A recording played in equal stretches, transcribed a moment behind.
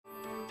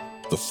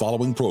The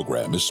following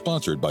program is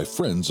sponsored by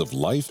Friends of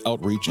Life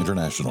Outreach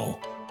International.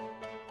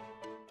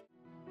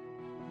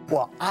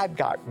 Well, I've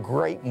got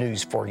great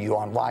news for you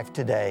on Life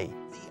Today.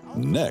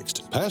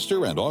 Next,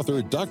 pastor and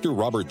author Dr.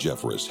 Robert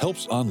Jeffress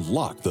helps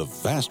unlock the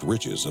vast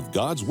riches of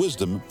God's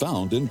wisdom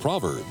found in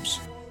Proverbs.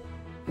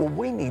 Well,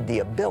 we need the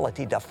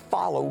ability to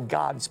follow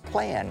God's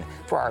plan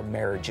for our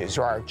marriages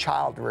or our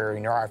child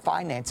rearing or our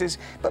finances,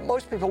 but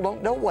most people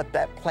don't know what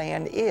that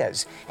plan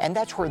is. And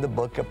that's where the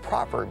book of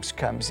Proverbs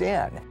comes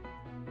in.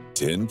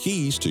 10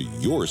 keys to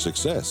your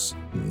success.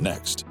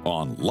 Next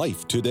on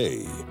Life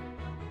Today.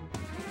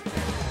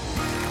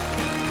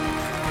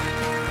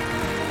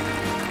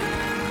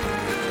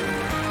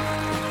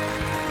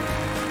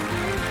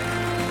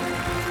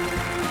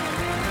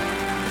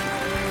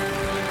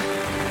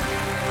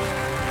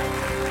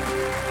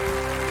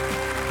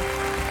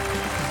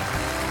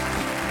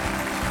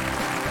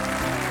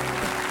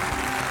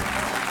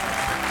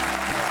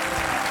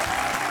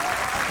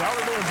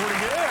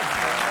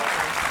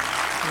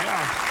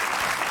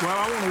 Well,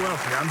 I want to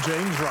welcome you. I'm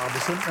James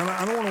Robinson, and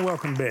I want to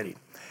welcome Betty.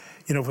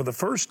 You know, for the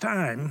first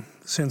time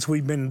since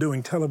we've been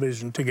doing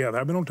television together,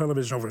 I've been on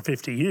television over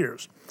 50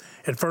 years.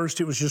 At first,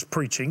 it was just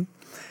preaching,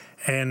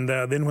 and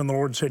then when the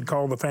Lord said,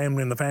 call the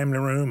family in the family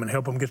room and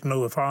help them get to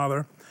know the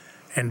Father,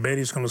 and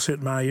Betty's going to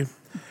sit by you.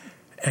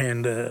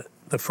 And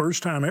the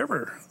first time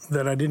ever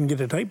that I didn't get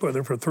to tape with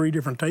her for 3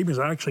 different tapings,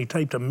 I actually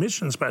taped a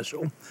mission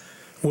special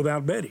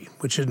without Betty,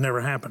 which had never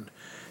happened.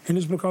 And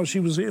it's because she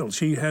was ill.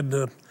 She had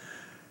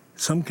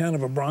some kind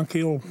of a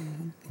bronchial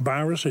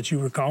virus that you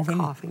were coughing.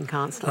 Coughing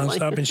constantly.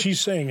 Nonstop. And she's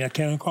saying, I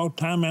can't call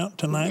timeout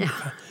tonight.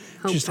 Yeah,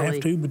 Just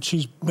have to, but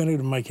she's been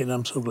able to make it, and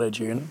I'm so glad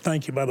you're here. And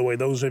thank you, by the way,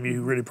 those of you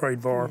who really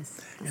prayed for her,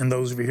 Yes. and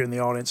those of you here in the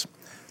audience,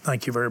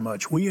 thank you very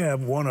much. We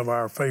have one of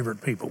our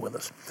favorite people with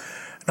us,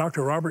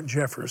 Dr. Robert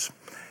Jeffress.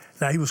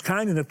 Now, he was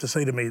kind enough to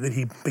say to me that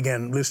he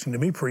began listening to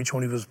me preach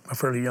when he was a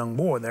fairly young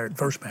boy there at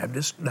First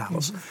Baptist,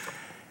 Dallas.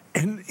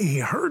 And he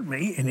heard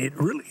me, and it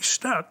really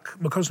stuck,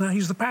 because now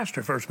he's the pastor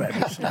of First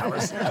Baptist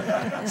Dallas.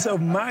 So,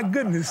 my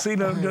goodness, you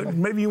know,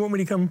 maybe you want me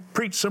to come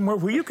preach somewhere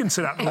where you can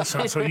sit out and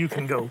listen so you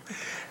can go.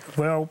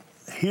 Well,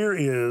 here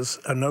is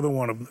another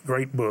one of the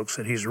great books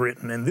that he's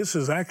written, and this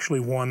is actually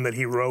one that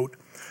he wrote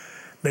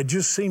that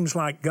just seems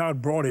like God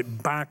brought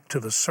it back to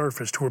the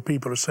surface to where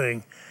people are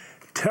saying,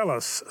 tell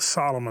us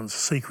Solomon's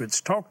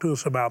secrets. Talk to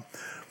us about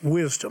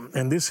wisdom.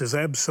 And this is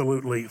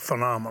absolutely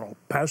phenomenal.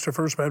 Pastor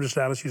First Baptist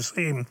Dallas, you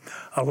see him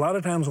a lot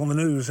of times on the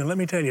news. And let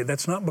me tell you,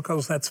 that's not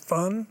because that's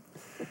fun.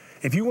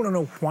 If you want to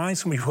know why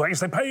somebody, why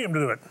they pay him to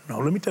do it. No,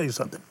 let me tell you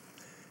something.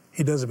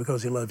 He does it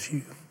because he loves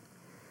you.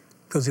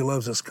 Because he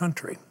loves this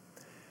country.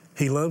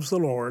 He loves the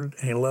Lord,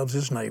 and he loves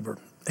his neighbor,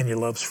 and he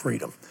loves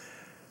freedom.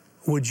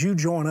 Would you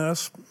join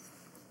us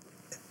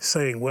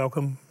saying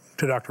welcome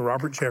to Dr.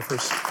 Robert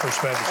Jeffress,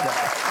 First Baptist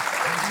Dallas?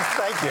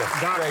 Thank you.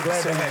 Great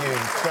Glad to to have you.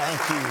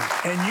 Thank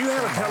you. And you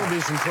have a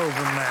television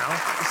program now,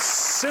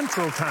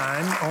 Central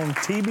Time on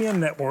TBN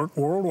Network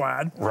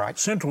worldwide. Right.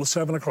 Central at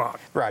 7 o'clock.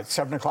 Right,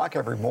 7 o'clock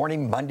every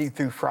morning, Monday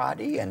through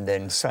Friday, and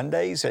then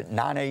Sundays at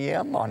 9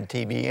 a.m. on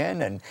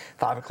TBN and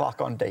 5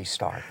 o'clock on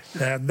Daystar.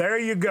 Now, there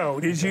you go.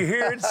 Did you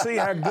hear it? See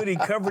how good he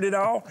covered it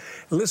all?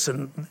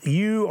 Listen,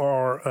 you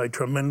are a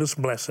tremendous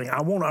blessing.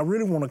 I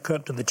really want to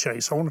cut to the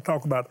chase. I want to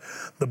talk about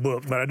the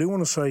book, but I do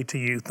want to say to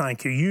you,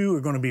 thank you. You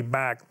are going to be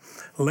back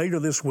later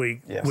this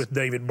week with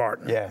David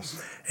Barton.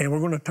 Yes. And we're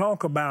going to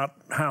talk about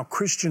how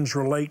Christians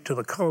relate to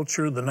the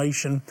culture, the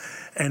nation,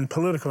 and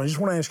political. I just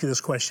want to ask you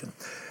this question.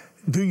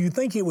 Do you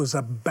think it was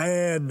a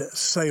bad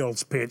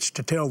sales pitch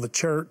to tell the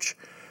church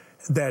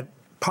that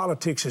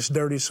politics is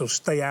dirty, so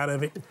stay out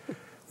of it?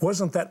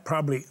 Wasn't that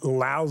probably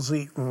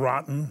lousy,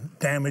 rotten,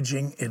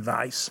 damaging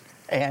advice?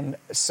 And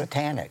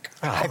satanic,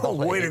 I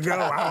believe. Way to go.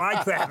 I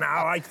like that. Now,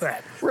 I like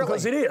that. Really,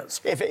 because it is.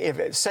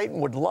 If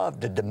Satan would love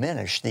to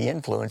diminish the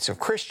influence of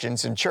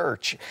Christians in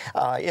church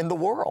in the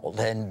world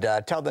and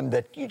tell them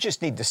that you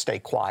just need to stay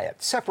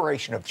quiet.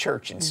 Separation of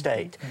church and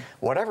state.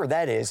 Whatever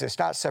that is, it's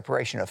not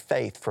separation of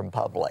faith from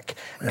public.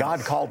 God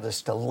called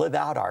us to live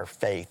out our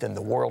faith in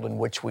the world in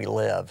which we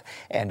live.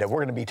 And we're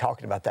going to be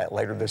talking about that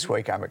later this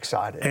week. I'm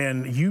excited.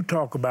 And you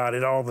talk about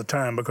it all the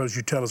time because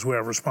you tell us we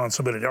have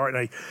responsibility. All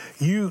right, now,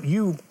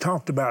 you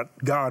talked about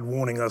God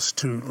wanting us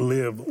to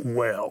live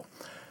well.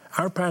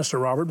 Our pastor,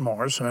 Robert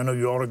Morris, and I know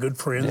you all are good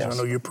friends, and I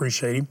know you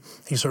appreciate him.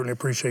 He certainly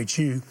appreciates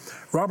you.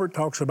 Robert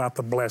talks about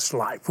the blessed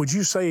life. Would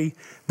you say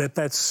that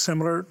that's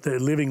similar to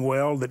living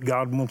well, that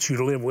God wants you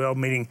to live well,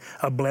 meaning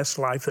a blessed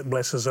life that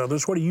blesses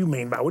others? What do you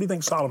mean by it? What do you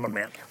think Solomon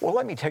meant? Well,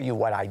 let me tell you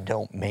what I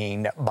don't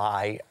mean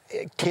by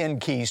 10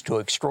 keys to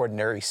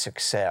extraordinary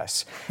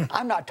success.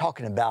 I'm not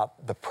talking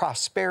about the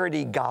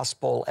prosperity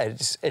gospel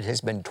as it has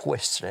been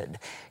twisted.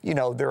 You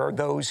know, there are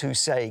those who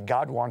say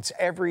God wants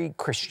every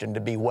Christian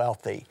to be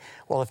wealthy.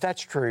 Well, if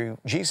that's true,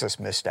 Jesus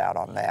missed out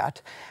on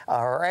that.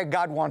 Or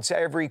God wants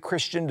every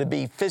Christian to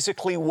be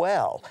physically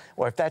well.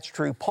 Well, if that's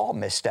true, Paul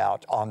missed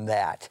out on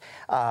that.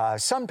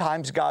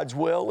 Sometimes God's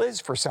will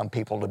is for some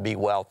people to be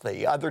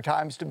wealthy, other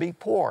times to be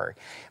poor.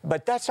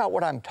 But that's not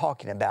what I'm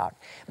talking about.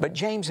 But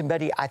James and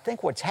Betty, I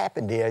think what's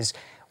happened is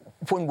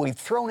when we've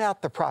thrown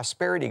out the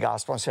prosperity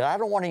gospel and said, I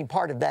don't want any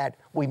part of that,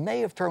 we may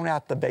have thrown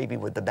out the baby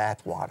with the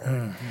bathwater.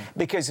 Mm-hmm.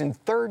 Because in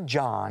 3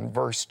 John,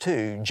 verse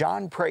 2,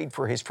 John prayed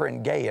for his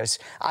friend Gaius,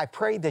 I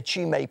pray that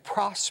you may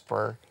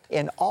prosper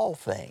in all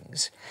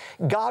things.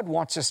 God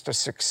wants us to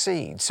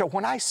succeed. So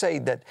when I say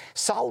that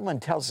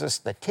Solomon tells us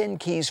the 10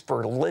 keys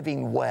for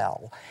living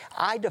well,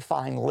 I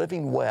define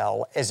living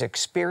well as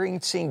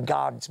experiencing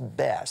God's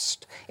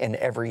best in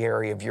every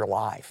area of your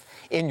life,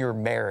 in your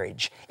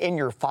marriage, in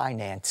your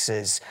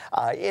finances,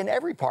 in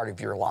every part of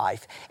your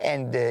life.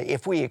 And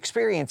if we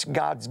experience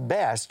God's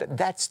best,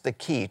 that's the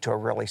key to a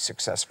really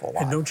successful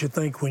life. And don't you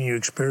think when you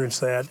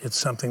experience that, it's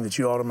something that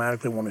you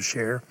automatically want to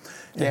share?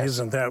 And yes.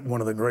 Isn't that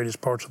one of the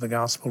greatest parts of the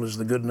gospel, is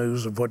the good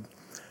news of what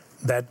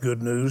that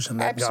good news and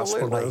that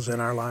Absolutely. gospel does in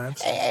our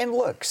lives? And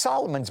look,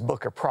 Solomon's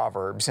book of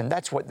Proverbs, and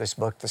that's what this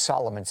book, The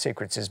Solomon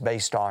Secrets, is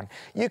based on.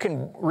 You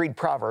can read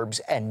Proverbs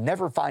and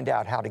never find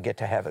out how to get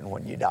to heaven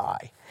when you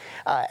die.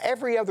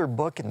 Every other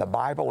book in the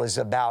Bible is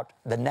about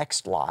the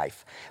next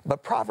life,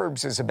 but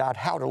Proverbs is about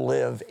how to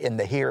live in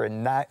the here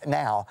and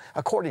now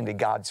according to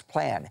God's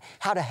plan,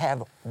 how to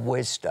have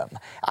wisdom.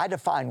 I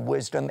define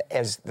wisdom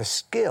as the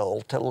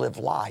skill to live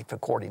life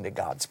according to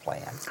God's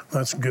plan.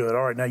 That's good.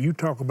 All right, now you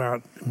talk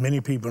about, many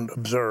people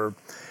observe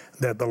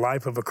that the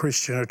life of a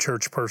Christian, a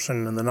church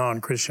person, and the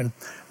non-Christian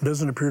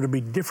doesn't appear to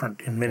be different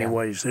in many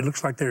ways. It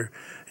looks like they're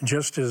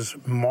just as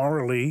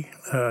morally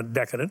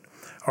decadent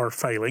or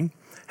failing,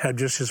 have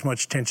just as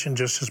much tension,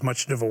 just as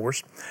much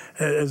divorce,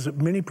 as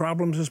many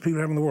problems as people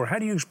have in the world. How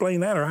do you explain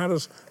that, or how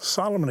does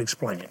Solomon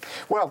explain it?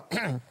 Well,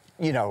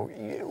 you know,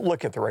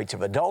 look at the rates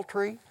of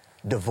adultery,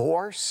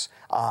 divorce,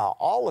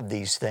 all of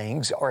these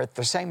things are at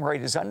the same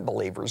rate as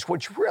unbelievers,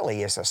 which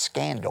really is a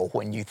scandal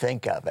when you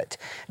think of it.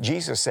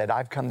 Jesus said,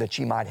 I've come that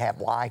you might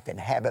have life and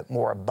have it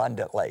more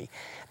abundantly.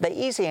 The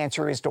easy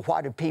answer is to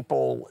why do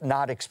people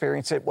not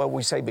experience it? Well,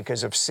 we say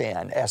because of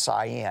sin,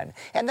 S-I-N.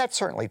 And that's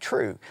certainly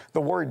true.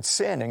 The word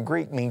sin in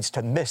Greek means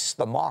to miss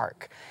the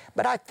mark.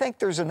 But I think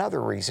there's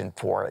another reason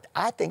for it.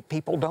 I think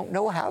people don't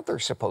know how they're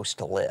supposed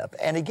to live.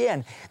 And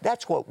again,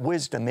 that's what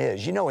wisdom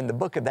is. You know, in the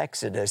book of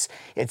Exodus,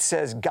 it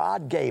says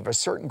God gave a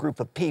certain group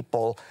of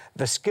people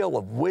the skill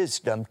of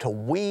wisdom to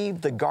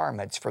weave the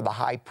garments for the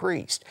high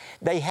priest.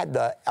 They had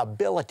the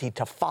ability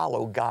to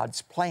follow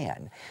God's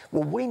plan.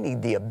 Well, we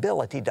need the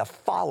ability to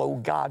follow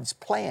God's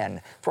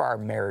plan for our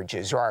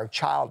marriages or our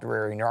child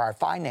rearing or our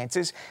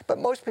finances, but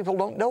most people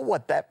don't know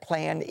what that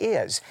plan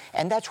is.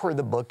 And that's where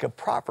the book of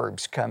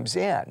Proverbs comes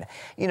in.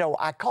 You know,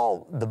 I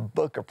call the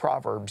book of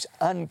Proverbs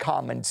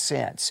uncommon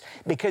sense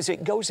because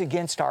it goes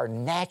against our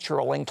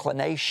natural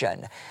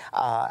inclination.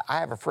 I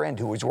have a friend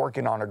who was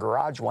working on a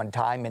garage one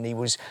time and he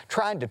was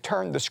trying to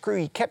turn the screw.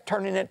 He kept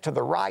turning it to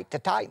the right to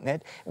tighten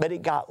it, but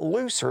it got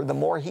looser the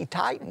more he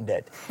tightened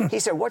it. He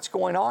said, what's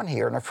going on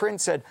here? And a friend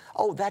said,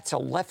 oh, that's a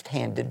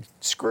left-handed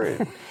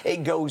screw.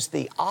 It goes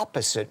the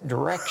opposite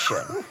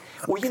direction.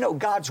 Well, you know,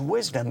 God's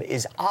wisdom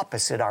is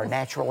opposite our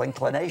natural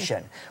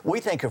inclination. We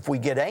think if we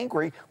get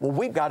angry, well,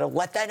 we've got to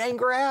let that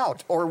anger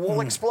out or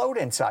we'll explode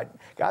inside.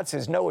 God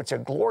says, no, it's the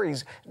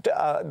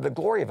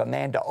glory of a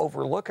man to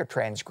overlook a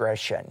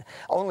transgression.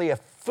 Only a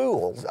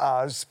fool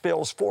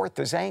spills forth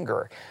his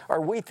anger.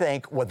 Or we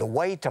think, well, the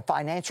way to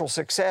financial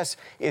success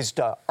is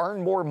to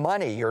earn more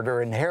money or to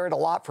inherit a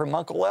lot from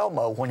Uncle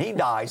Elmo when he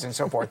dies and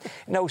so forth.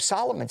 No,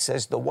 Solomon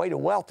says the way to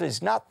wealth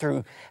is not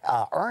through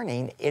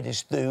earning, it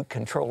is through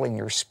controlling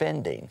your spending.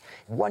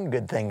 One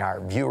good thing our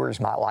viewers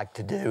might like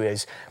to do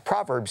is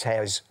Proverbs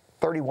has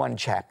 31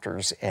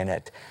 chapters in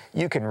it.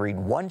 You can read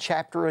one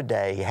chapter a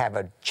day, have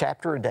a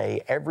chapter a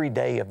day every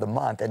day of the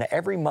month, and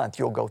every month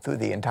you'll go through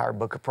the entire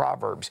book of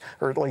Proverbs,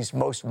 or at least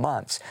most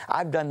months.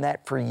 I've done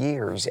that for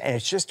years, and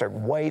it's just a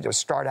way to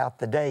start out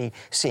the day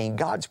seeing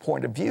God's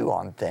point of view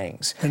on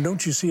things. And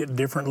don't you see it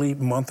differently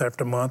month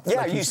after month?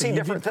 Yeah, like you see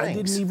different things. I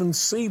didn't even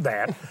see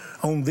that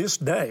on this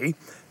day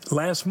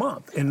last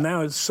month. And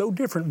now it's so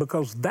different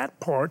because that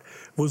part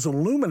was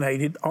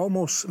illuminated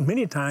almost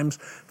many times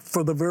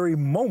for the very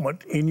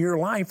moment in your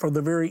life or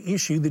the very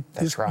issue that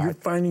you're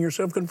finding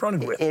yourself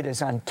confronted with. It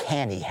is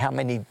uncanny how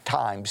many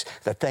times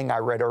the thing I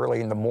read early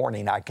in the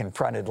morning I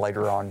confronted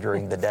later on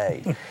during the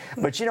day.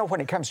 But you know,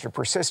 when it comes to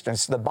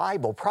persistence, the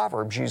Bible,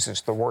 Proverbs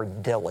uses the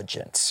word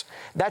diligence.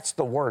 That's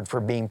the word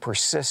for being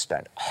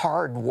persistent,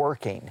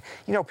 hard-working.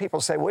 You know,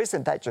 people say, well,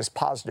 isn't that just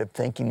positive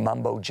thinking,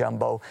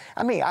 mumbo-jumbo?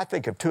 I mean, I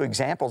think of two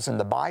examples in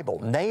the Bible.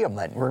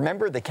 Naaman,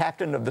 remember the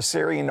captain of the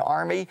Syrian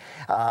army?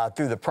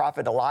 Through the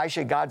prophet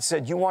Elijah, God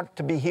said, you want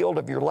to be healed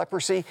of your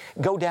leprosy?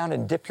 Go down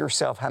and dip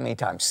yourself how many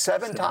times?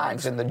 7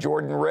 times in the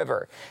Jordan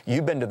River.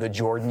 You've been to the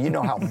Jordan. You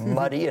know how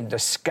muddy and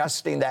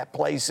disgusting that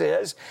place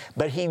is.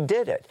 But he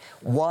did it.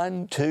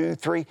 1, 2,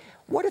 3.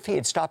 What if he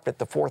had stopped at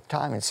the fourth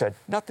time and said,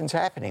 nothing's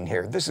happening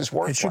here, this is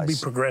worthless? It should be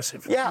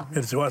progressive. Yeah.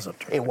 It wasn't.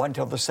 It wasn't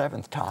until the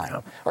seventh time.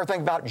 Yeah. Or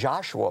think about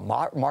Joshua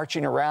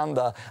marching around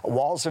the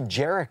walls of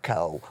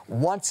Jericho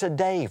once a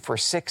day for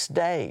 6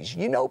 days.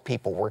 You know,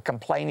 people were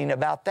complaining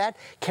about that,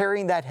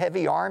 carrying that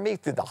heavy army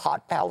through the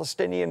hot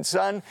Palestinian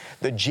sun,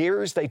 the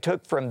jeers they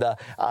took from the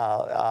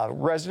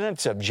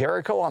residents of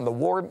Jericho on the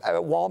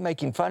wall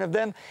making fun of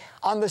them.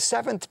 On the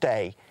seventh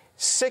day,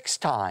 6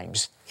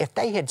 times. If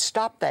they had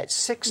stopped that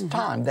sixth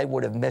time, they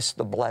would have missed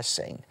the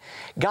blessing.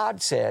 God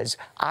says,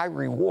 I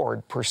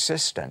reward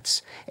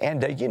persistence.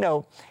 And,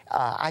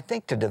 I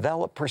think to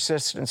develop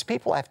persistence,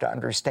 people have to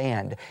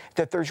understand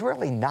that there's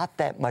really not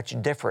that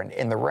much different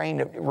in the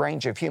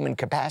range of human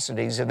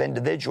capacities of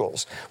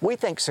individuals. We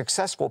think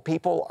successful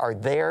people are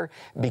there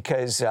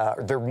because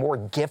they're more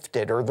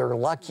gifted or they're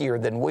luckier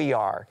than we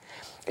are.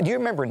 Do you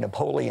remember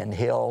Napoleon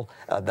Hill,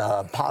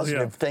 the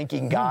positive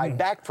thinking guy,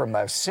 back from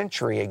a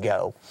century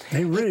ago?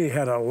 He really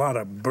had a lot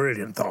of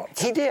brilliant thoughts.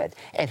 He did.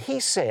 And he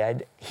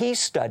said he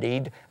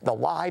studied the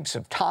lives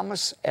of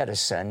Thomas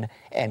Edison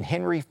and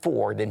Henry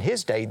Ford in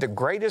his day, the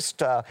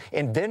greatest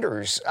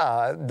inventors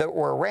that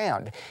were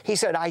around. He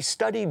said, I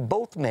studied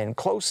both men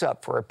close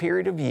up for a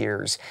period of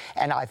years,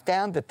 and I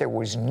found that there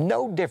was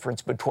no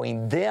difference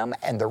between them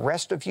and the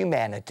rest of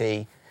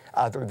humanity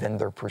other than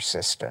their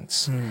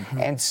persistence.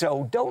 And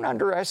so don't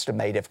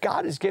underestimate. If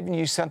God has given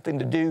you something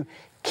to do,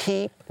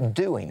 keep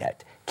doing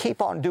it.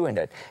 Keep on doing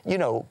it. You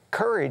know,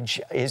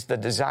 courage is the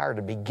desire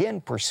to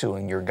begin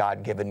pursuing your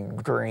God-given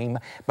dream,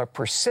 but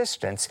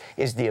persistence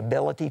is the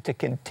ability to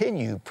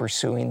continue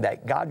pursuing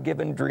that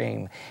God-given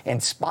dream in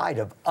spite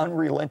of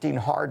unrelenting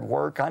hard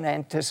work,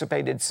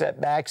 unanticipated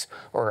setbacks,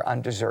 or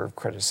undeserved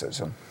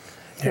criticism.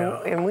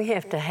 Yeah. And we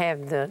have to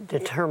have the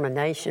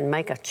determination,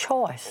 make a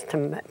choice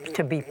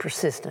to be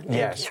persistent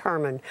and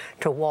determined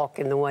to walk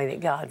in the way that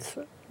God's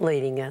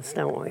leading us,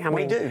 don't we?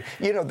 We do.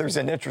 You know, there's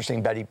an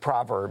interesting, Betty,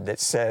 proverb that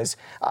says,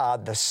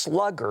 the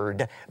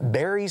sluggard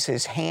buries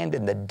his hand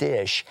in the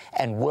dish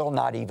and will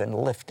not even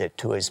lift it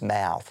to his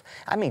mouth.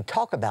 I mean,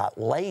 talk about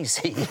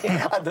lazy.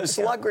 The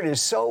sluggard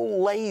is so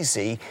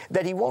lazy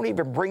that he won't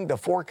even bring the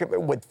fork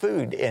with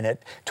food in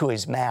it to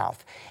his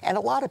mouth. And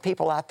a lot of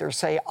people out there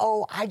say,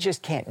 oh, I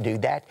just can't do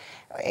that.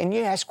 And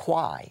you ask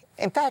why.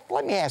 In fact,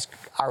 let me ask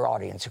our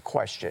audience a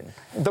question.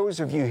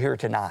 Those of you here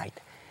tonight,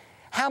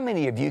 how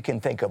many of you can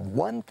think of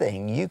one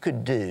thing you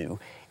could do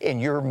in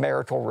your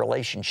marital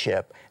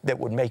relationship that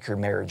would make your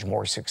marriage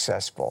more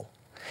successful?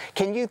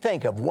 Can you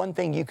think of one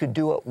thing you could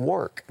do at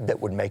work that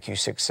would make you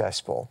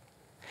successful?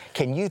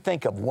 Can you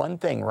think of one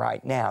thing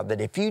right now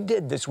that if you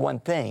did this one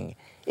thing,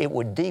 it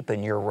would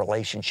deepen your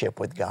relationship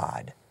with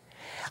God?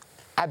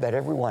 I bet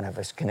every one of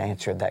us can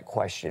answer that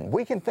question.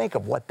 We can think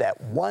of what that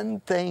one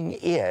thing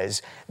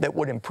is that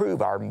would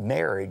improve our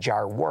marriage,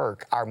 our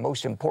work, our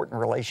most important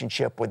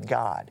relationship with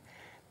God.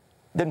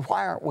 Then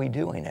why aren't we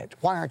doing it?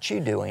 Why aren't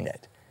you doing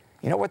it?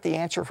 You know what the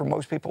answer for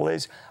most people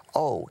is?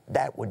 Oh,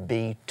 that would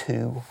be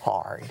too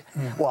hard.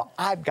 Well,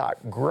 I've got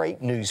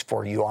great news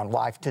for you on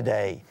Life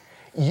Today.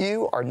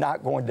 You are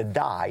not going to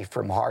die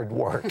from hard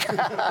work.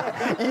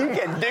 You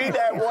can do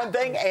that one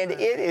thing, and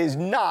it is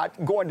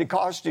not going to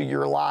cost you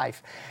your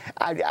life.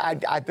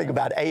 I think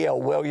about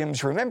A.L.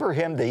 Williams. Remember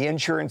him, the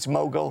insurance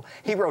mogul?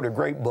 He wrote a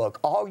great book,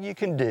 All You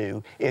Can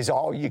Do Is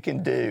All You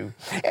Can Do.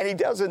 And he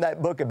tells in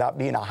that book about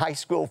being a high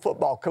school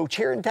football coach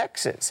here in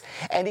Texas.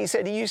 And he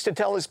said he used to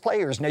tell his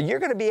players, now you're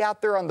going to be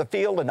out there on the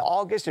field in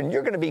August, and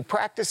you're going to be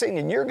practicing,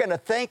 and you're going to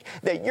think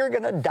that you're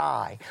going to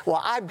die.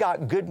 Well, I've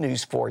got good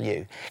news for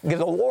you.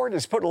 The Lord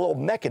has put a little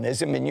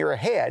mechanism in your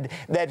head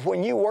that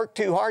when you work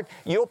too hard,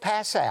 you'll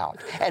pass out.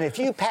 And if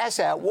you pass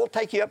out, we'll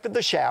take you up to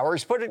the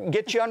showers,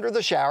 get you under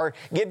the shower,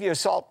 give you a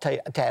salt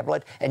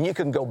tablet, and you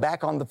can go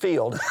back on the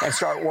field and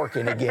start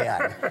working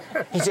again.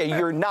 He said,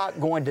 you're not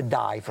going to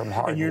die from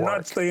hard work. And you're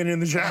not staying in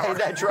the shower.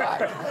 That's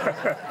right.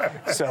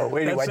 So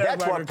anyway,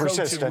 that's what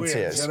persistence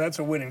is. Yeah, that's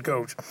a winning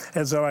coach.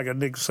 That's like a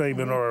Nick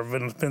Saban or a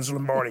Vince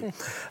Lombardi.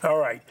 All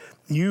right.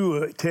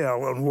 You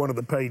tell on one of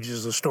the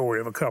pages the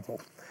story of a couple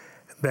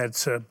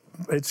that's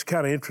it's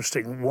kind of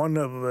interesting. One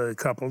of the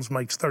couples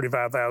makes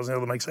 $35,000, the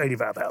other makes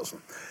 $85,000.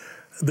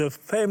 The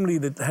family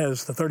that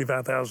has the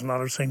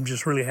 $35,000 seems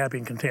just really happy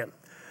and content.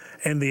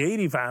 And the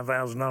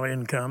 $85,000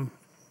 income,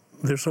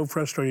 they're so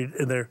frustrated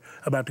and they're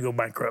about to go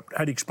bankrupt.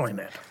 How do you explain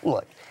that?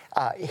 Look,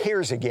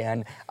 here's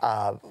again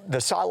the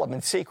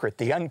Solomon secret,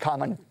 the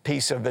uncommon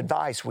piece of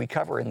advice we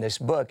cover in this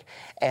book,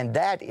 and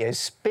that is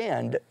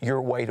spend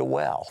your way to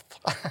wealth.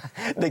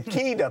 The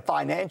key to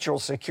financial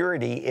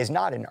security is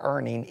not in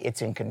earning,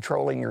 it's in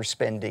controlling your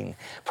spending.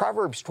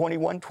 Proverbs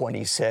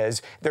 21:20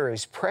 says, there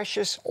is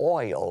precious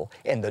oil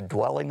in the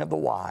dwelling of the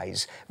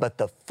wise, but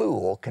the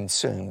fool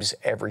consumes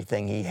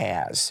everything he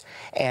has.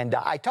 And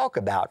I talk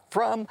about,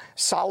 from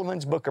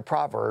Solomon's book of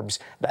Proverbs,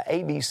 the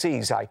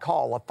ABCs I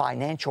call a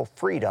financial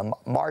freedom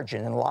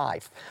margin in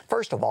life.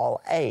 First of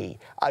all,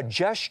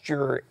 adjust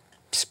your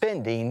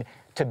spending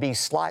to be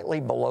slightly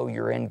below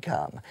your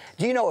income.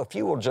 Do you know if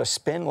you will just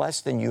spend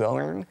less than you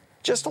earn,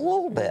 just a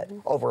little bit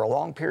over a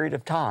long period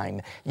of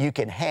time, you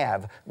can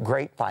have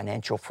great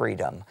financial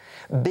freedom.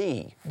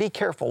 B, be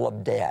careful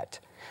of debt.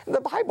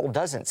 The Bible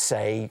doesn't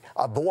say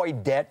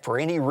avoid debt for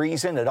any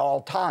reason at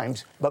all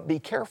times, but be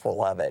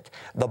careful of it.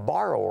 The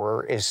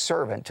borrower is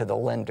servant to the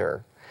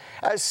lender.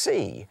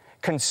 C,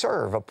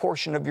 conserve a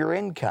portion of your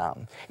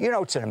income. You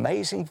know, it's an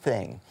amazing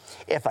thing.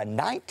 If a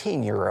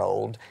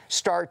 19-year-old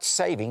starts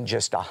saving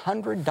just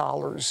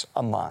 $100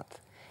 a month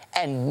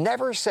and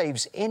never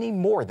saves any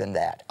more than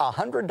that,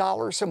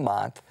 $100 a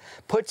month,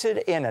 puts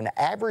it in an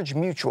average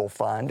mutual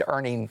fund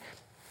earning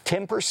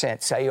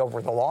 10%, say,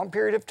 over the long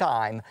period of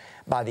time,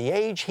 by the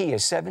age he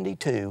is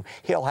 72,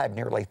 he'll have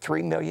nearly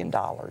 $3 million.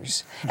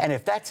 And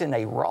if that's in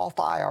a Roth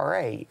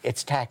IRA,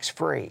 it's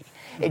tax-free.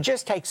 It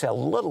just takes a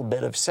little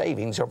bit of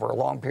savings over a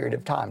long period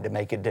of time to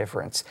make a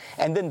difference.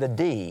 And then the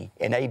D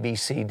in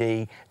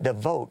ABCD,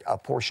 devote a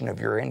portion of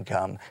your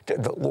income to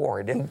the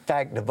Lord. In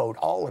fact, devote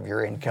all of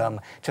your income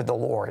to the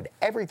Lord.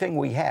 Everything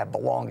we have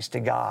belongs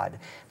to God.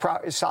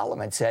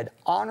 Solomon said,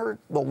 honor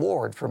the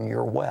Lord from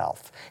your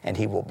wealth, and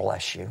he will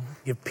bless you.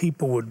 If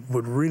people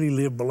would really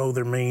live below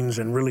their means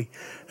and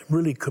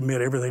really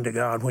commit everything to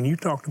God. When you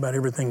talked about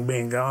everything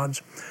being God's,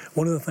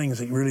 one of the things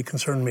that really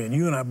concerned me, and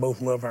you and I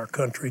both love our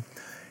country,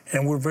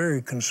 and we're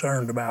very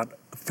concerned about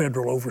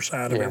federal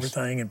oversight of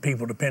everything and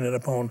people dependent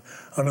upon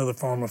another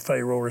form of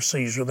Pharaoh or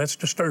Caesar. That's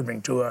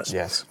disturbing to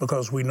us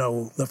because we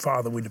know the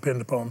Father we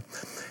depend upon.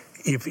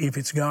 If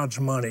it's God's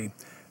money,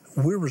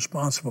 we're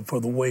responsible for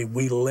the way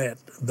we let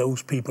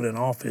those people in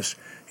office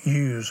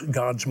use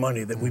God's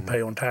money that we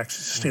pay on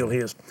taxes, still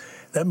His.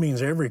 That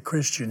means every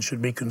Christian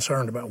should be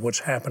concerned about what's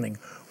happening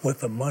with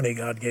the money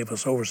God gave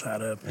us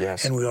oversight of,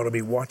 and we ought to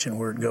be watching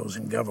where it goes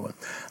in government.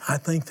 I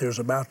think there's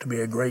about to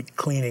be a great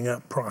cleaning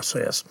up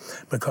process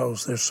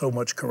because there's so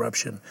much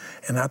corruption,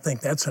 and I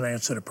think that's an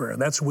answer to prayer.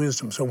 That's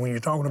wisdom. So when you're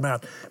talking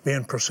about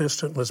being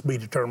persistent, let's be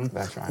determined.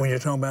 That's right. When you're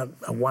talking about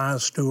a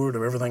wise steward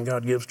of everything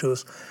God gives to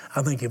us,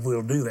 I think if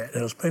we'll do that,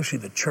 and especially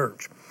the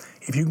church,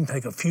 if you can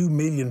take a few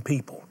million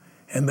people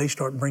and they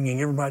start bringing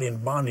everybody in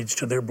bondage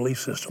to their belief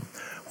system.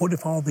 What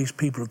if all these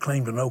people who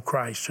claim to know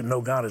Christ and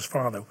know God as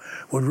Father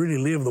would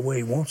really live the way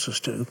He wants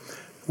us to,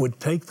 would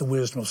take the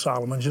wisdom of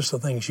Solomon, just the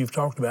things you've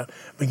talked about,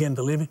 begin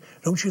to live it?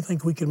 Don't you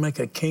think we can make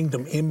a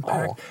kingdom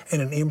impact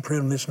and an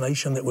imprint on this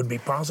nation that would be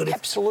positive?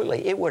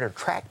 Absolutely. It would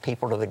attract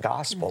people to the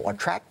gospel,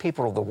 attract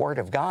people to the Word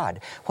of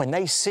God when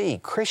they see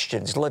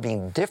Christians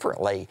living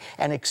differently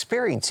and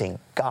experiencing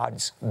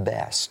God's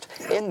best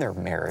in their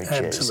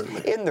marriages,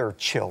 in their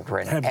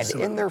children, and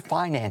in their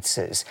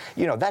finances.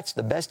 You know, that's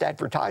the best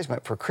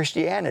advertisement for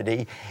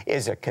Christianity,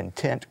 is a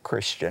content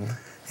Christian.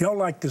 Y'all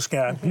like this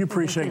guy. You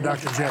appreciate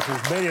Dr.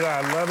 Jeffress. Betty and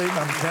I love him.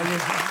 I'm telling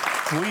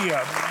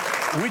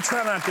you, we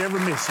try not to ever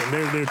miss him.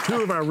 They're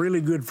two of our really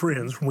good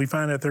friends. When we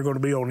find out they're going to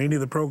be on any of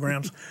the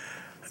programs,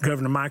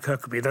 Governor Mike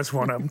Huckabee, that's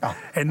one of them.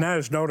 And now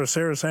his daughter,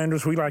 Sarah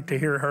Sanders, we like to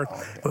hear her.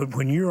 But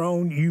when you're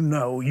on, you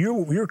know,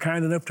 you're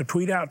kind enough to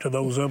tweet out to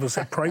those of us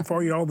that pray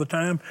for you all the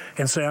time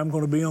and say, I'm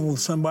going to be on with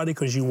somebody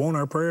because you want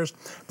our prayers,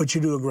 but you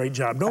do a great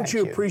job. Don't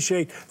you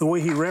appreciate the way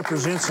he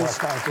represents us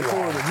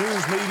before the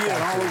news media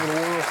and all over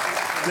the world?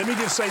 Let me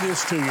just say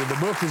this to you. The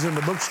book is in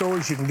the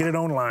bookstores. You can get it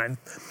online.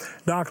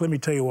 Doc, let me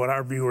tell you what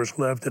our viewers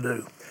love to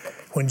do.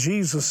 When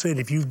Jesus said,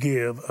 if you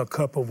give a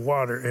cup of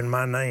water in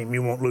my name,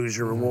 you won't lose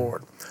your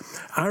reward.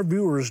 Our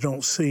viewers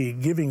don't see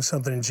giving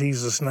something in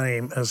Jesus'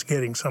 name as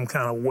getting some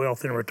kind of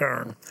wealth in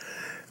return.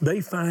 They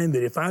find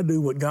that if I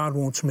do what God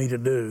wants me to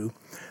do,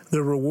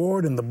 the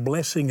reward and the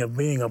blessing of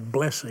being a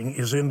blessing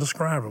is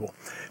indescribable.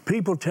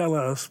 People tell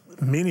us,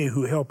 many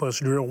who help us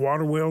drill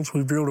water wells,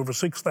 we've drilled over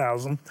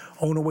 6,000,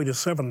 on the way to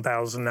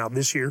 7,000 now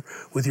this year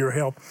with your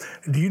help.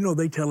 Do you know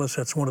they tell us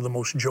that's one of the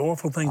most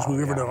joyful things we've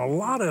ever done? A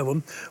lot of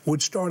them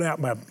would start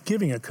out by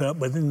giving a cup,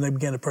 but then they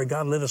began to pray,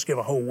 God, let us give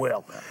a whole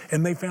well.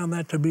 And they found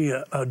that to be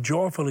a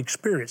joyful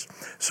experience.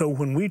 So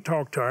when we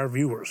talk to our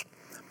viewers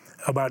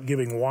about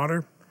giving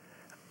water,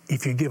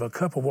 if you give a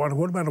cup of water,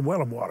 what about a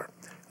well of water?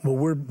 Well,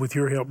 we're, with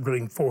your help,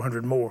 drilling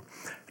 400 more.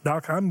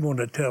 Doc, I'm going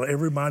to tell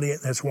everybody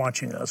that's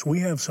watching us, we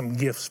have some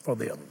gifts for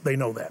them. They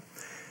know that.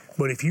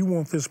 But if you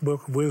want this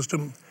book of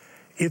wisdom,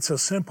 it's a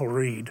simple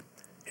read.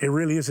 It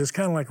really is. It's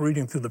kind of like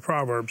reading through the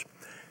Proverbs.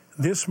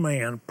 This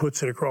man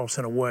puts it across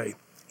in a way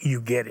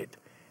you get it,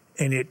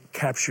 and it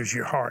captures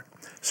your heart.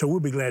 So we'll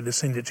be glad to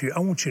send it to you.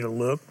 I want you to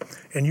look,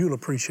 and you'll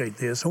appreciate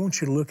this. I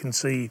want you to look and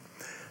see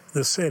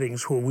the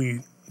settings where we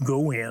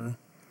go in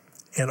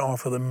and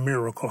offer the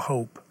miracle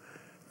hope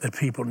that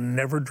people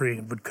never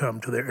dreamed would come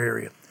to their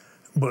area.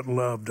 But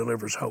love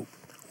delivers hope.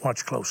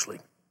 Watch closely.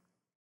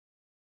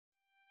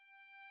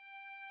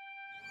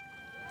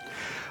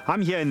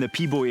 I'm here in the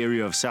Peebo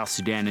area of South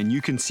Sudan, and you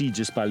can see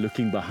just by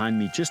looking behind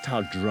me just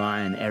how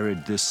dry and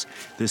arid this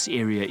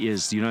area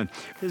is. You know, there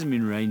hasn't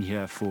been rain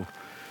here for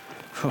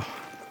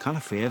kind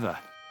of forever.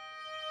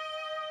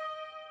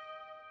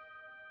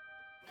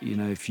 You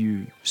know, if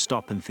you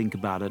stop and think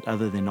about it,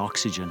 other than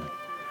oxygen,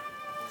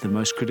 the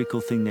most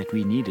critical thing that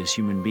we need as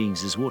human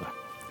beings is water.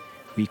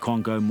 We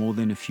can't go more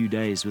than a few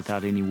days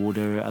without any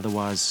water,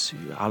 otherwise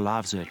our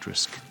lives are at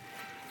risk.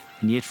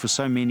 And yet for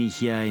so many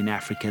here in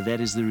Africa,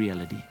 that is the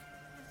reality.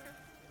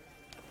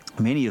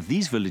 Many of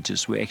these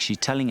villagers were actually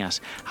telling us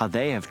how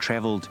they have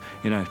traveled,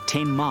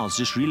 10 miles,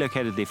 just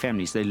relocated their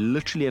families. They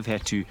literally have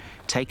had to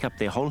take up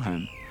their whole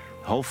home,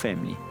 whole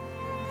family,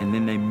 and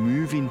then they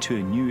move into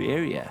a new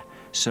area.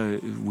 So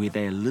where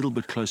they're a little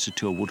bit closer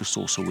to a water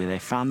source, or where they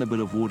found a bit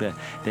of water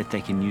that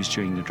they can use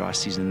during the dry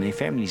season. Their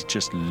families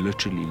just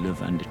literally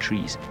live under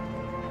trees.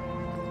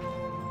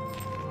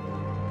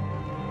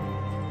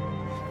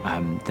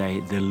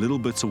 The little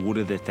bits of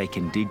water that they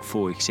can dig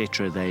for,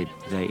 etc., they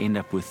end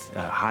up with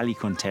highly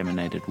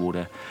contaminated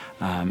water,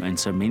 and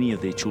so many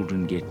of their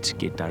children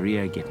get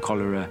diarrhea, get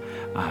cholera,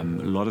 a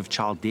lot of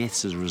child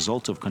deaths as a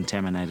result of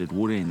contaminated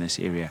water in this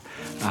area,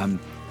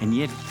 and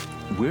yet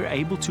we're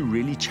able to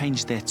really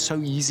change that so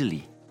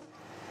easily.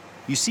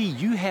 You see,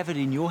 you have it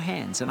in your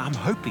hands, and I'm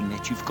hoping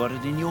that you've got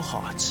it in your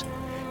hearts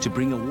to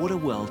bring a water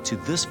well to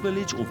this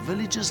village or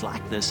villages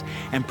like this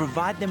and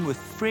provide them with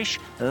fresh,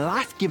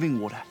 life-giving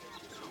water.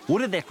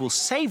 Water that will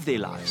save their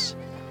lives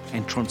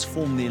and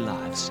transform their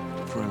lives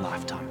for a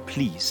lifetime.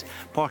 Please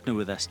partner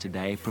with us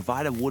today.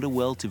 Provide a water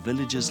well to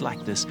villages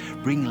like this.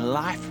 Bring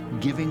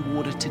life-giving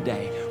water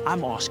today.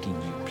 I'm asking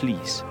you,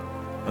 please,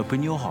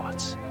 open your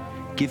hearts.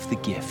 Give the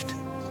gift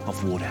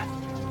of water.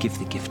 Give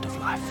the gift of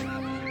life.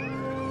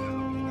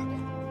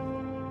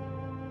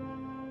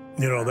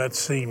 That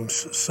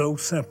seems so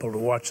simple to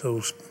watch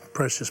those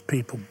precious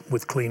people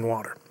with clean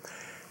water.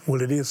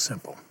 Well, it is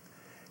simple.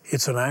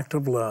 It's an act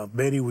of love.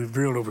 Betty, we've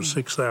drilled over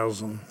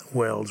 6,000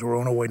 wells. We're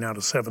on our way now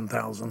to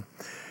 7,000.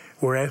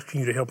 We're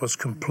asking you to help us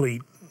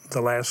complete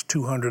the last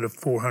 200 of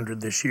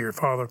 400 this year.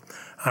 Father,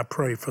 I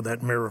pray for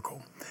that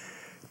miracle.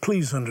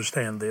 Please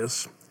understand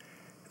this,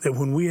 that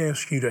when we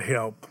ask you to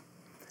help,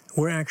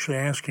 we're actually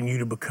asking you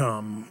to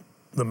become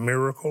the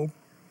miracle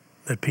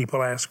that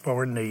people ask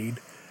for and need,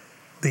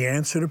 the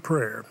answer to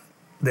prayer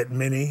that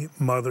many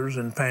mothers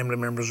and family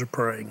members are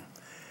praying,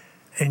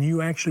 and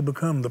you actually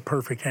become the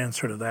perfect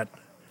answer to that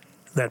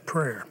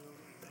prayer.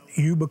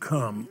 You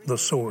become the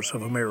source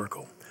of a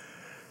miracle.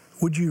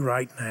 Would you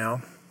right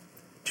now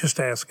just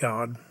ask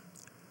God,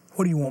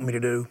 what do you want me to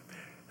do?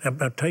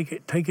 Now take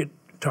it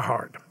to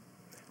heart,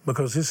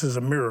 because this is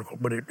a miracle,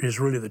 but it is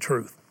really the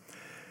truth.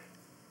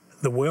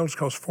 The wells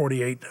cost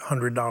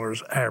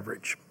 $4,800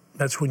 average.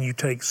 That's when you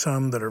take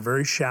some that are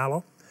very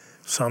shallow,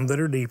 some that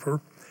are deeper.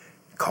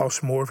 It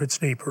costs more if it's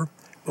deeper.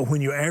 But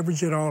when you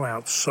average it all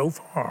out, so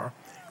far,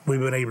 we've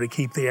been able to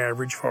keep the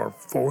average for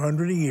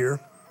 $400 a year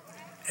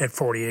at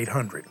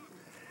 $4,800.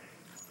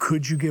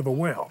 Could you give a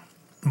well?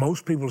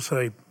 Most people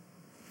say,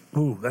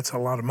 ooh, that's a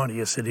lot of money.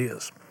 Yes, it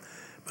is.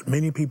 But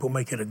many people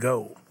make it a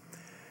goal.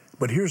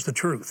 But here's the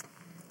truth.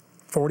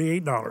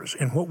 $48.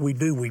 And what we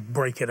do, we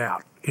break it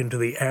out into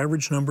the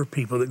average number of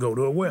people that go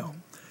to a well.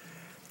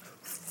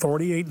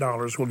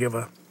 $48 will give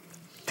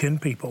 10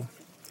 people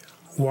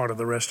water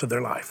the rest of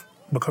their life,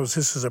 because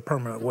this is a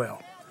permanent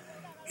well.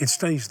 It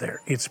stays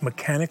there. It's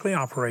mechanically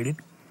operated.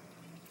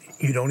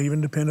 You don't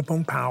even depend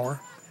upon power.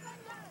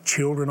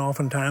 Children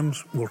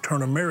oftentimes will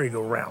turn a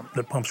merry-go-round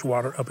that pumps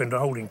water up into a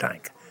holding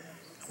tank.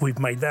 We've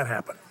made that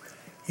happen.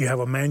 You have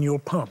a manual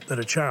pump that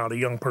a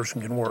young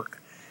person can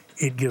work.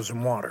 It gives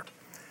them water.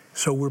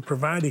 So we're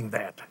providing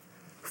that.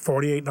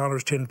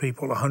 $48, 10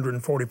 people,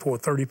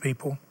 $144, 30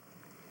 people.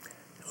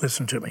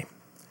 Listen to me.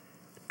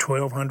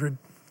 1,200,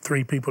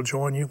 3 people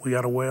join you, we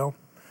got a well.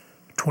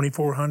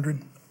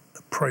 2,400,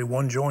 pray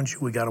one joins you,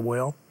 we got a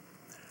well.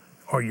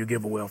 Or you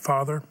give a well.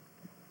 Father,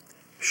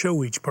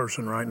 show each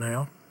person right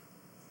now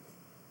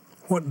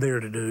what they're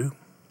to do,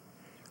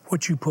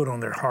 what you put on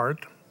their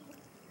heart,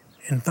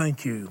 and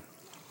thank you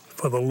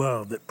for the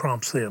love that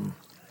prompts them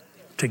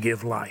to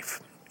give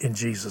life in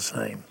Jesus'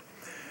 name.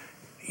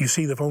 You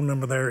see the phone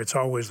number there? It's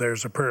always there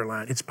as a prayer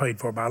line. It's paid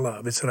for by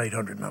love. It's an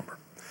 800 number.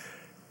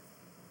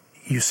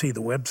 You see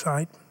the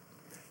website?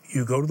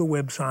 You go to the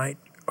website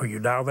or you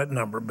dial that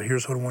number, but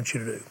here's what I want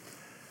you to do.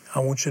 I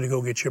want you to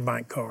go get your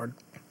bank card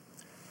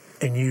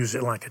and use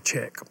it like a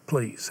check,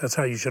 please. That's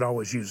how you should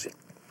always use it.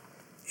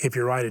 If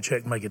you write a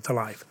check, make it to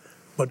life.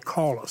 But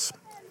call us.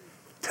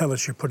 Tell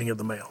us you're putting it in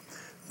the mail.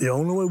 The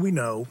only way we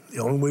know, the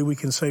only way we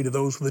can say to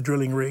those with the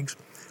drilling rigs,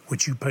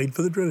 which you paid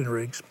for the drilling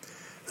rigs,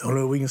 the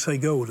only way we can say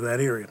go to that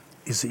area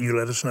is that you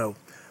let us know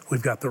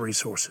we've got the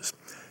resources.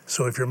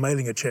 So if you're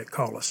mailing a check,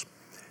 call us.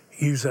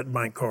 Use that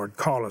bank card,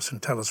 call us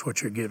and tell us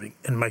what you're giving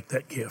and make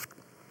that gift.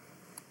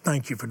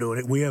 Thank you for doing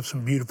it. We have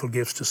some beautiful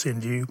gifts to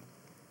send you.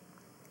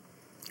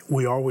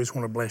 We always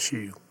want to bless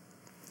you,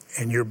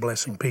 and you're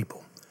blessing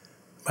people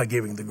by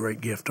giving the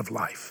great gift of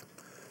life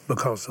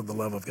because of the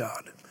love of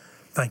God.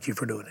 Thank you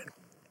for doing it.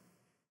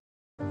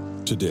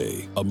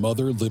 Today, a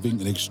mother living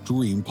in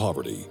extreme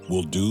poverty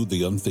will do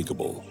the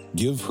unthinkable.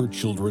 Give her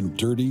children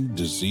dirty,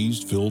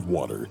 disease-filled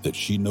water that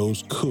she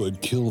knows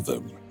could kill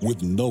them.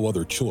 With no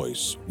other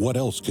choice, what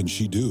else can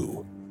she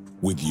do?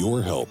 With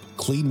your help,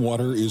 clean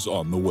water is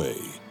on the way.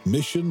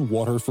 Mission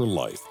Water for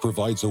Life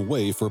provides a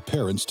way for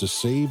parents to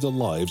save the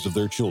lives of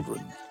their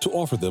children, to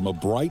offer them a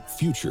bright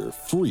future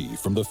free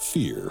from the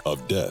fear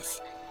of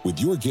death. With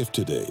your gift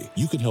today,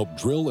 you can help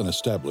drill and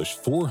establish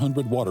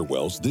 400 water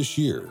wells this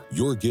year.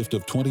 Your gift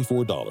of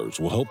 $24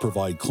 will help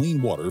provide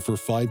clean water for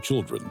 5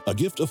 children. A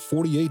gift of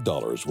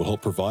 $48 will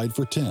help provide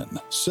for 10.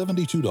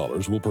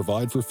 $72 will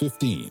provide for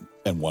 15.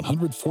 And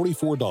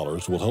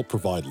 $144 will help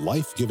provide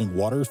life-giving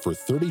water for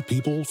 30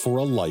 people for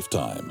a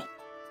lifetime.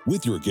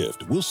 With your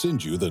gift, we'll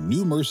send you the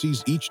New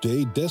Mercies Each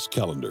Day Desk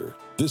Calendar.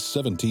 This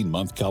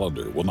 17-month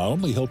calendar will not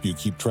only help you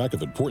keep track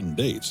of important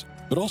dates,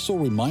 but also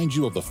remind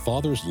you of the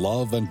Father's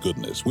love and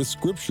goodness with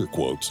scripture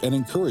quotes and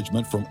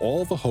encouragement from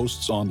all the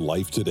hosts on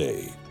Life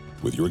Today.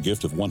 With your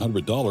gift of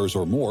 $100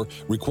 or more,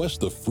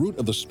 request the Fruit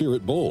of the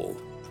Spirit Bowl.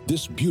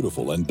 This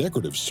beautiful and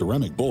decorative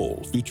ceramic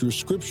bowl features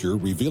scripture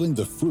revealing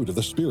the fruit of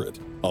the Spirit,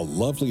 a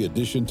lovely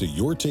addition to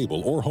your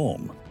table or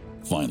home.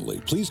 Finally,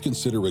 please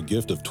consider a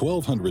gift of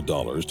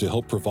 $1,200 to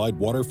help provide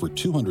water for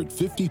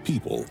 250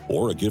 people,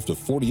 or a gift of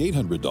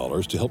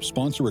 $4,800 to help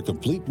sponsor a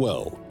complete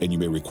well, and you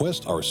may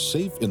request our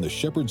Safe in the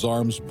Shepherd's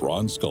Arms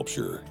bronze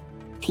sculpture.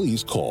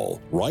 Please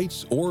call,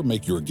 write, or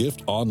make your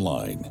gift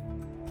online.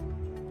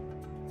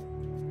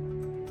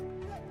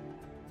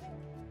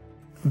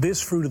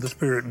 This Fruit of the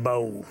Spirit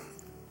bowl,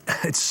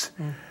 this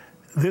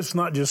is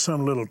not just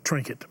some little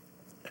trinket.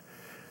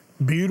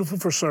 Beautiful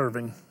for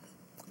serving.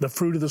 The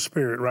fruit of the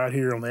Spirit right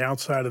here on the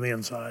outside and the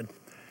inside.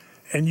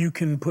 And you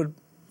can put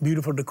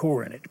beautiful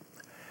decor in it.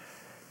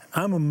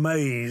 I'm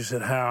amazed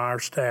at how our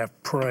staff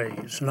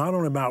prays, not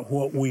only about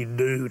what we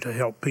do to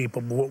help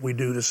people, but what we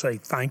do to say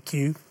thank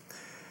you.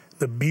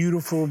 The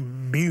beautiful,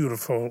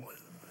 beautiful,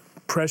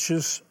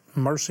 precious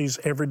Mercies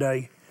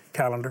Everyday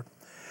calendar.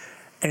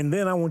 And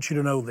then I want you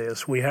to know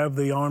this. We have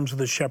the Arms of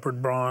the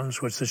Shepherd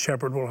bronze, which the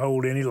shepherd will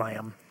hold any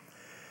lamb.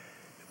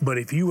 But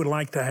if you would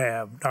like to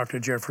have Dr.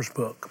 Jeffress'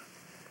 book,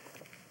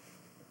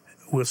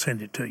 we'll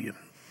send it to you.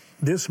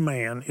 This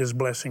man is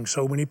blessing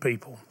so many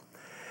people.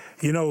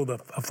 You know,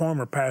 a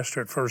former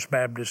pastor at First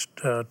Baptist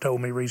told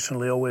me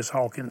recently, O.S.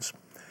 Hawkins,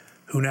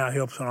 who now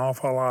helps an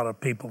awful lot of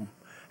people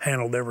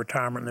handle their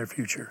retirement and their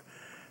future.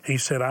 He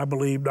said, I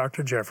believe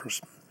Dr. Jeffress,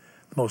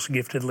 the most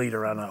gifted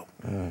leader I know.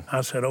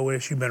 I said,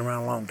 O.S., you've been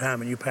around a long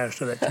time and you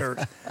pastor that church.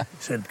 He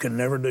said, could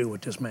never do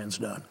what this man's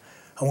done.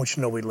 I want you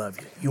to know we love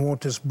you. You want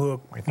this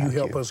book, you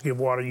help us give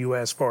water, you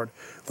ask for it.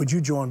 Would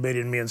you join Betty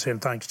and me in saying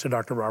thanks to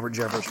Dr. Robert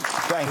Jeffress?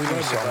 Thank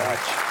you so much.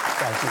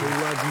 Thank you. We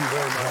love you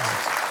very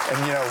much. And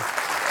you know,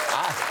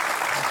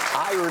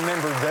 I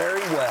remember very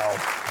well,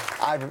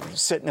 I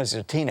was sitting as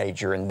a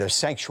teenager in the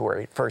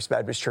sanctuary at First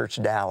Baptist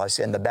Church, Dallas,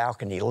 in the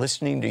balcony,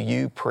 listening to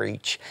you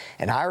preach.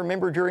 And I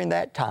remember during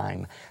that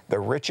time, the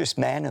richest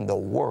man in the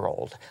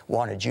world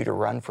wanted you to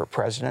run for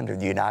President of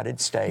the United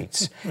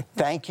States.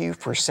 Thank you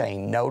for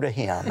saying no to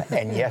him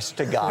and yes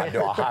to God,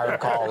 to a higher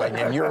calling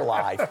in your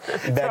life.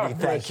 Betty,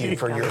 thank you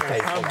for your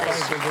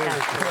faithfulness.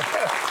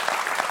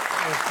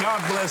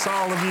 God bless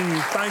all of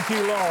you. Thank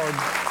you, Lord.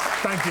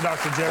 Thank you,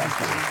 Dr.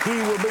 Jeffress.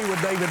 He will be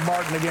with David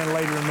Martin again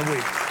later in the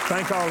week.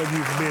 Thank all of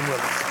you for being with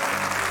us.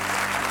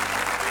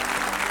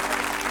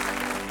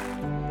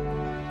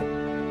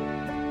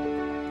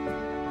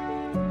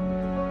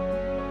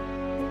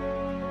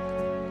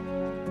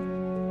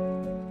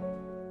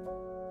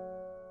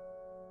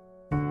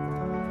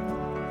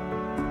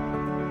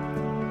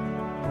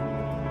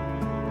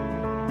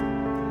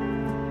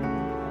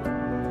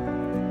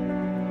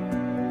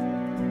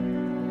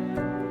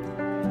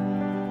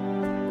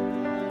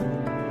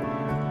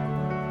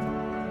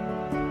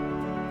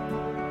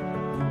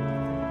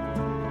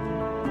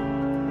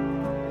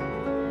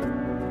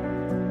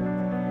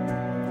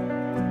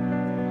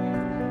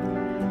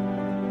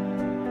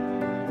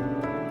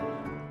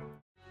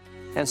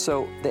 And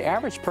so the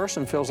average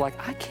person feels like,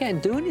 I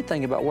can't do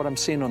anything about what I'm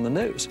seeing on the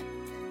news.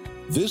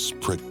 This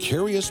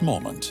precarious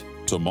moment,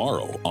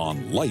 tomorrow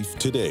on Life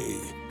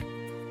Today.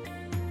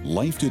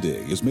 Life Today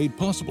is made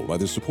possible by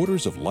the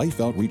supporters of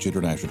Life Outreach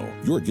International.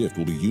 Your gift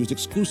will be used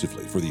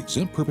exclusively for the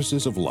exempt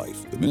purposes of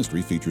life. The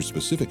ministry features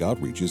specific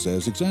outreaches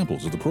as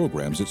examples of the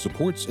programs it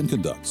supports and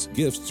conducts.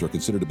 Gifts are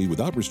considered to be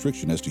without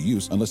restriction as to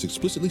use unless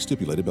explicitly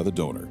stipulated by the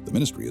donor. The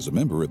ministry is a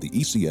member of the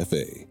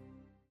ECFA.